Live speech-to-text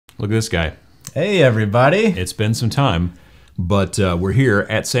Look at this guy. Hey, everybody. It's been some time, but we're here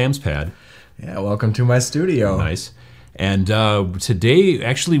at Sam's Pad. Yeah, welcome to my studio. Nice. And today,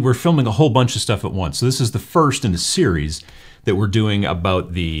 actually, we're filming a whole bunch of stuff at once. So this is the first in the series that we're doing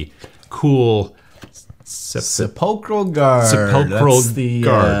about the cool... Sepulchral Guard. Sepulchral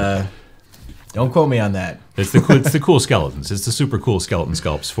Guard. Don't quote me on that. It's the cool skeletons. It's the super cool skeleton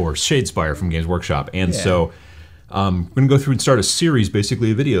sculpts for Shadespire from Games Workshop. And so I'm going to go through and start a series,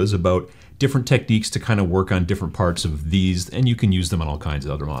 basically, of videos about different techniques to kind of work on different parts of these, and you can use them on all kinds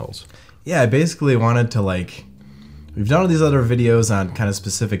of other models. Yeah, I basically wanted to, we've done all these other videos on kind of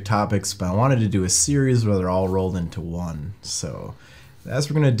specific topics, but I wanted to do a series where they're all rolled into one. So that's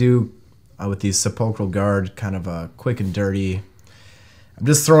what we're going to do with these Sepulchral Guard, kind of a quick and dirty. I'm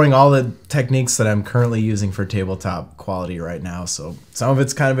just throwing all the techniques that I'm currently using for tabletop quality right now. So some of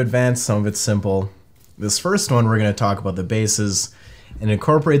it's kind of advanced, some of it's simple. This first one, we're going to talk about the bases, and it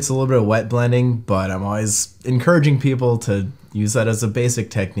incorporates a little bit of wet blending, but I'm always encouraging people to use that as a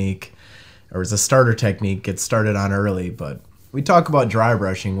basic technique or as a starter technique, get started on early. But we talk about dry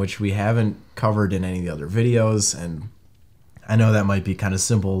brushing, which we haven't covered in any of the other videos, and I know that might be kind of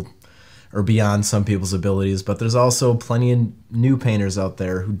simple or beyond some people's abilities, but there's also plenty of new painters out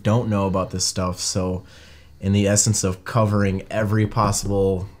there who don't know about this stuff. So in the essence of covering every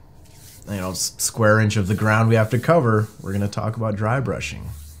possible square inch of the ground we have to cover, we're going to talk about dry brushing.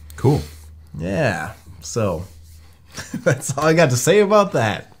 Cool. Yeah, so that's all I got to say about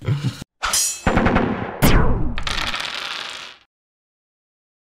that.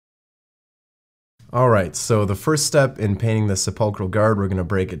 All right, so the first step in painting the Sepulchral Guard, we're going to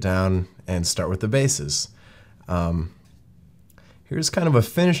break it down and start with the bases. Here's kind of a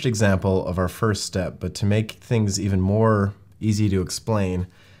finished example of our first step, but to make things even more easy to explain,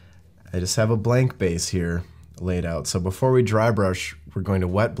 I just have a blank base here laid out. So before we dry brush, we're going to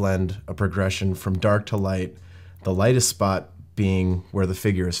wet blend a progression from dark to light, the lightest spot being where the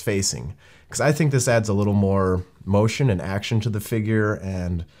figure is facing. Because I think this adds a little more motion and action to the figure,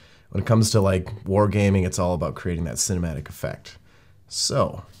 and when it comes to wargaming, it's all about creating that cinematic effect.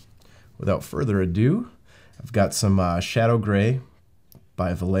 So, without further ado, I've got some Shadow Gray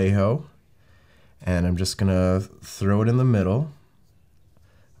by Vallejo, and I'm just gonna throw it in the middle,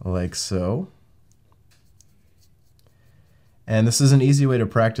 like so. And this is an easy way to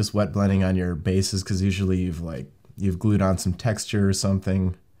practice wet blending on your bases, because usually you've glued on some texture or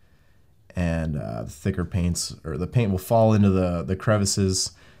something, and thicker paints, or the paint will fall into the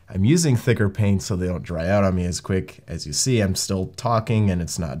crevices. I'm using thicker paint so they don't dry out on me as quick. As you see, I'm still talking and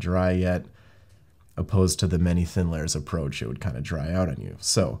it's not dry yet, opposed to the many thin layers approach, it would kind of dry out on you.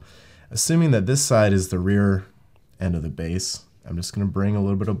 So, assuming that this side is the rear end of the base, I'm just going to bring a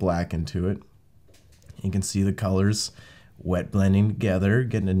little bit of black into it. You can see the colors wet blending together,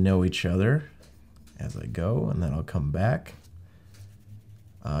 getting to know each other as I go, and then I'll come back.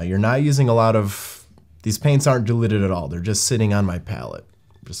 You're not using a lot of, these paints aren't diluted at all, they're just sitting on my palette.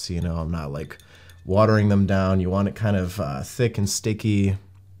 Just so you know, I'm not watering them down. You want it kind of thick and sticky,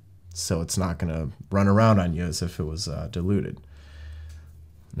 so it's not going to run around on you as if it was diluted.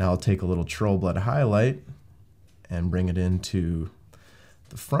 Now I'll take a little troll blood highlight and bring it into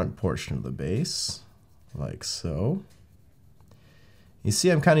the front portion of the base, like so. You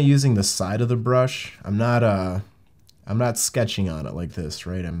see I'm kind of using the side of the brush. I'm not sketching on it like this,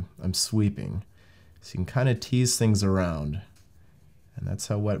 right? I'm sweeping. So you can kind of tease things around. And that's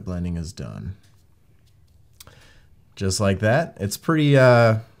how wet blending is done. Just like that. It's pretty,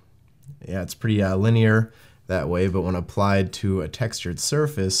 it's pretty linear that way, but when applied to a textured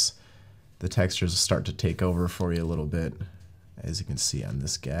surface, the textures start to take over for you a little bit, as you can see on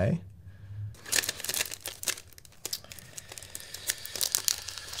this guy.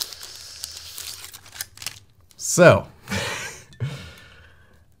 So,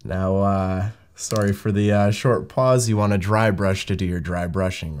 now, sorry for the short pause. You want a dry brush to do your dry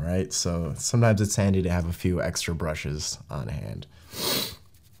brushing, right? So sometimes it's handy to have a few extra brushes on hand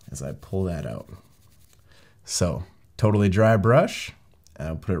as I pull that out. So totally dry brush.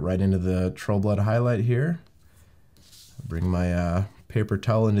 I'll put it right into the troll blood highlight here. Bring my paper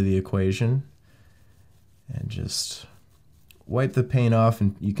towel into the equation and just wipe the paint off.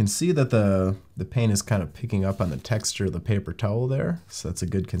 And you can see that the paint is kind of picking up on the texture of the paper towel there. So that's a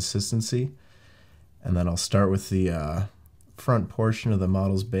good consistency. And then I'll start with the front portion of the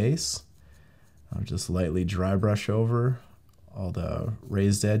model's base. I'll just lightly dry brush over all the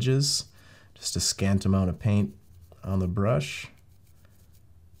raised edges. Just a scant amount of paint on the brush.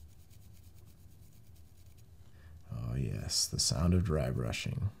 Oh yes, the sound of dry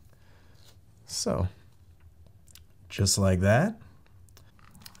brushing. So, just like that.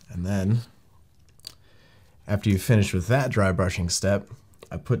 And then, after you finish with that dry brushing step,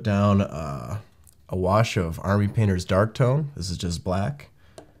 I put down a wash of Army Painter's Dark Tone. This is just black.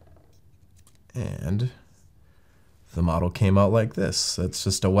 And the model came out like this. That's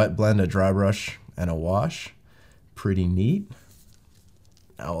just a wet blend, a dry brush, and a wash. Pretty neat.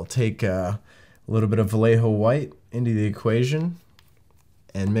 Now I'll take a little bit of Vallejo white into the equation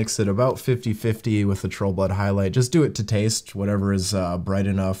and mix it about 50-50 with the Troll Blood highlight. Just do it to taste, whatever is bright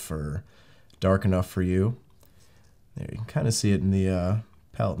enough or dark enough for you. There, you can kind of see it in the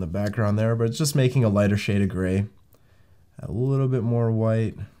palette in the background there, but it's just making a lighter shade of gray. A little bit more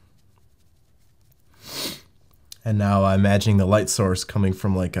white. And now I'm imagining the light source coming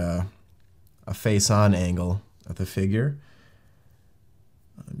from like a face-on angle of the figure.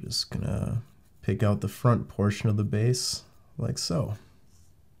 I'm just gonna pick out the front portion of the base like so.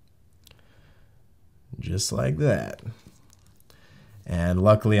 Just like that. And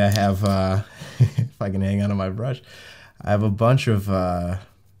luckily I have, if I can hang on to my brush, I have a bunch of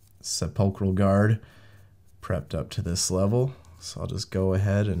Sepulchral Guard prepped up to this level. So I'll just go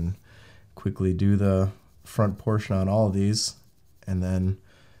ahead and quickly do the front portion on all of these. And then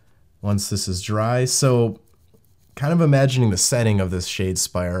once this is dry, so kind of imagining the setting of this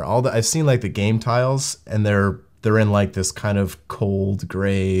Shadespire. I've seen like the game tiles, and they're in like this kind of cold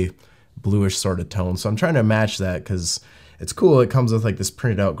gray, bluish sort of tone. So I'm trying to match that because it's cool. It comes with like this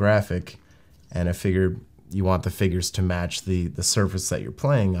printed out graphic, and I figured you want the figures to match the surface that you're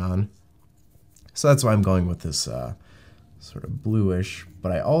playing on. So that's why I'm going with this sort of bluish.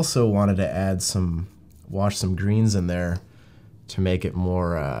 But I also wanted to add wash some greens in there to make it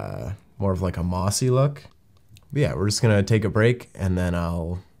more of like a mossy look. But yeah, we're just gonna take a break, and then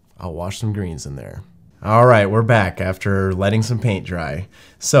I'll wash some greens in there. All right, we're back after letting some paint dry.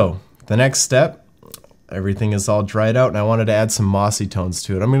 So the next step, everything is all dried out, and I wanted to add some mossy tones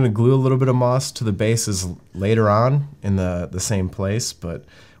to it. I'm gonna glue a little bit of moss to the bases later on in the same place, but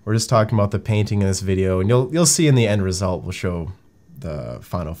we're just talking about the painting in this video, and you'll see in the end result, we'll show the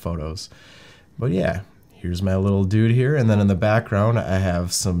final photos. But yeah, here's my little dude here, and then in the background I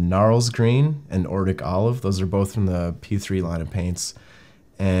have some Gnarls Green and Ordic Olive. Those are both from the P3 line of paints.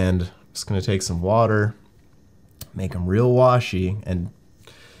 And I'm just gonna take some water, make them real washy, and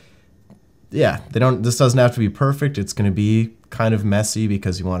yeah, this doesn't have to be perfect. It's gonna be kind of messy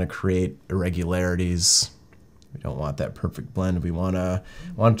because you wanna create irregularities. We don't want that perfect blend. We want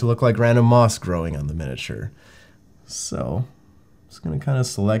it to look like random moss growing on the miniature. So I'm just gonna kind of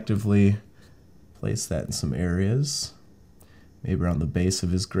selectively place that in some areas, maybe around the base of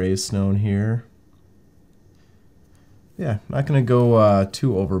his gravestone here. Yeah, not gonna go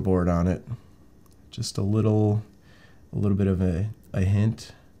too overboard on it. Just a little bit of a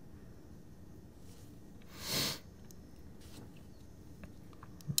hint.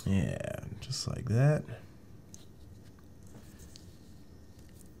 Yeah, just like that.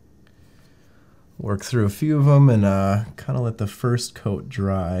 Work through a few of them and kind of let the first coat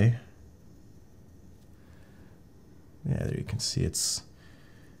dry. Yeah, there you can see it's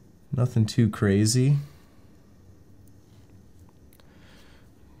nothing too crazy.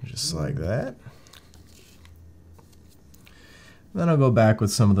 Just like that. Then I'll go back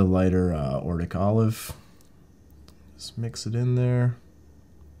with some of the lighter Ordic Olive. Just mix it in there.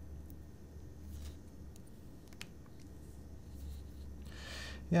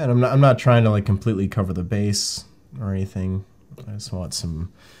 Yeah, and I'm not trying to like completely cover the base or anything. I just want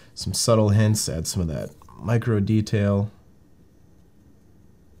some subtle hints, add some of that micro detail.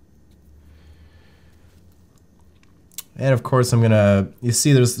 And of course you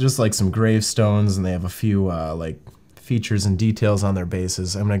see there's just like some gravestones, and they have a few like features and details on their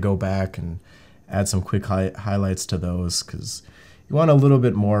bases. I'm gonna go back and add some quick highlights to those, because you want a little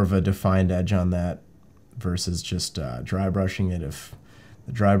bit more of a defined edge on that versus just dry brushing it. If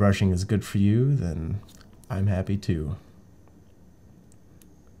the dry brushing is good for you, then I'm happy too.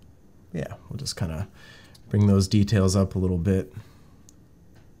 Yeah, we'll just kind of bring those details up a little bit.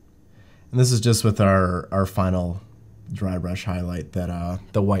 And this is just with our final dry brush highlight, that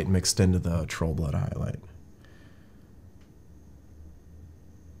the white mixed into the Troll Blood highlight.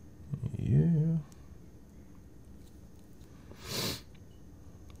 Yeah.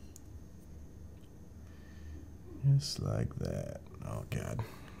 Just like that. Oh God,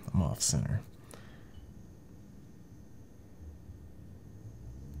 I'm off center.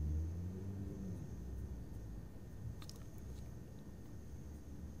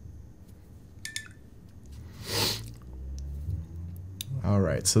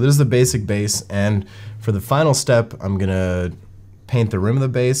 Alright, so this is the basic base, and for the final step I'm gonna paint the rim of the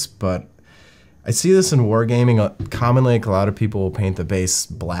base, but I see this in wargaming. Commonly, like, a lot of people will paint the base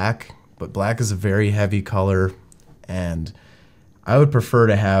black, but black is a very heavy color, and I would prefer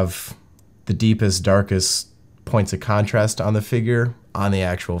to have the deepest, darkest points of contrast on the figure on the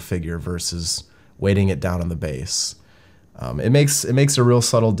actual figure versus weighting it down on the base. It makes a real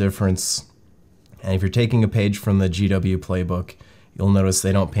subtle difference. And if you're taking a page from the GW playbook, you'll notice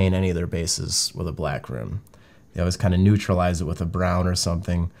they don't paint any of their bases with a black rim. They always kind of neutralize it with a brown or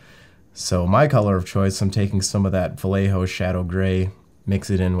something. So my color of choice, I'm taking some of that Vallejo Shadow Gray, mix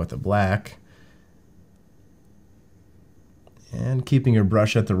it in with the black. And keeping your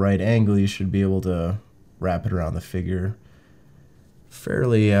brush at the right angle, you should be able to wrap it around the figure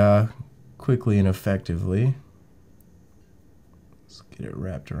fairly quickly and effectively. Let's get it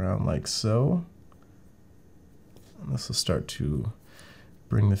wrapped around like so. And this will start to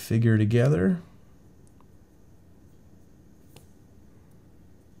bring the figure together.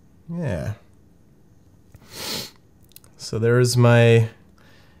 Yeah. So there's my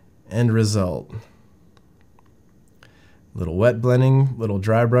end result. Little wet blending, little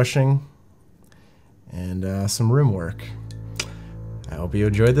dry brushing, and some rim work. I hope you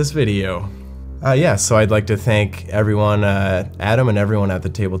enjoyed this video. Yeah, so I'd like to thank everyone, Adam and everyone at the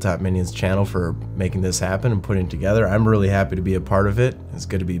Tabletop Minions channel for making this happen and putting it together. I'm really happy to be a part of it. It's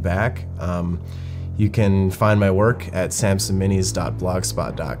good to be back. You can find my work at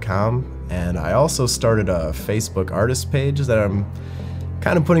samsonminis.blogspot.com, and I also started a Facebook artist page that I'm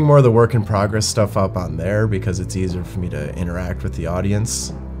kind of putting more of the work in progress stuff up on there because it's easier for me to interact with the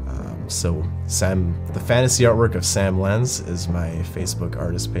audience. So the fantasy artwork of Sam Lenz is my Facebook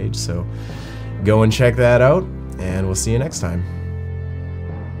artist page, so go and check that out, and we'll see you next time.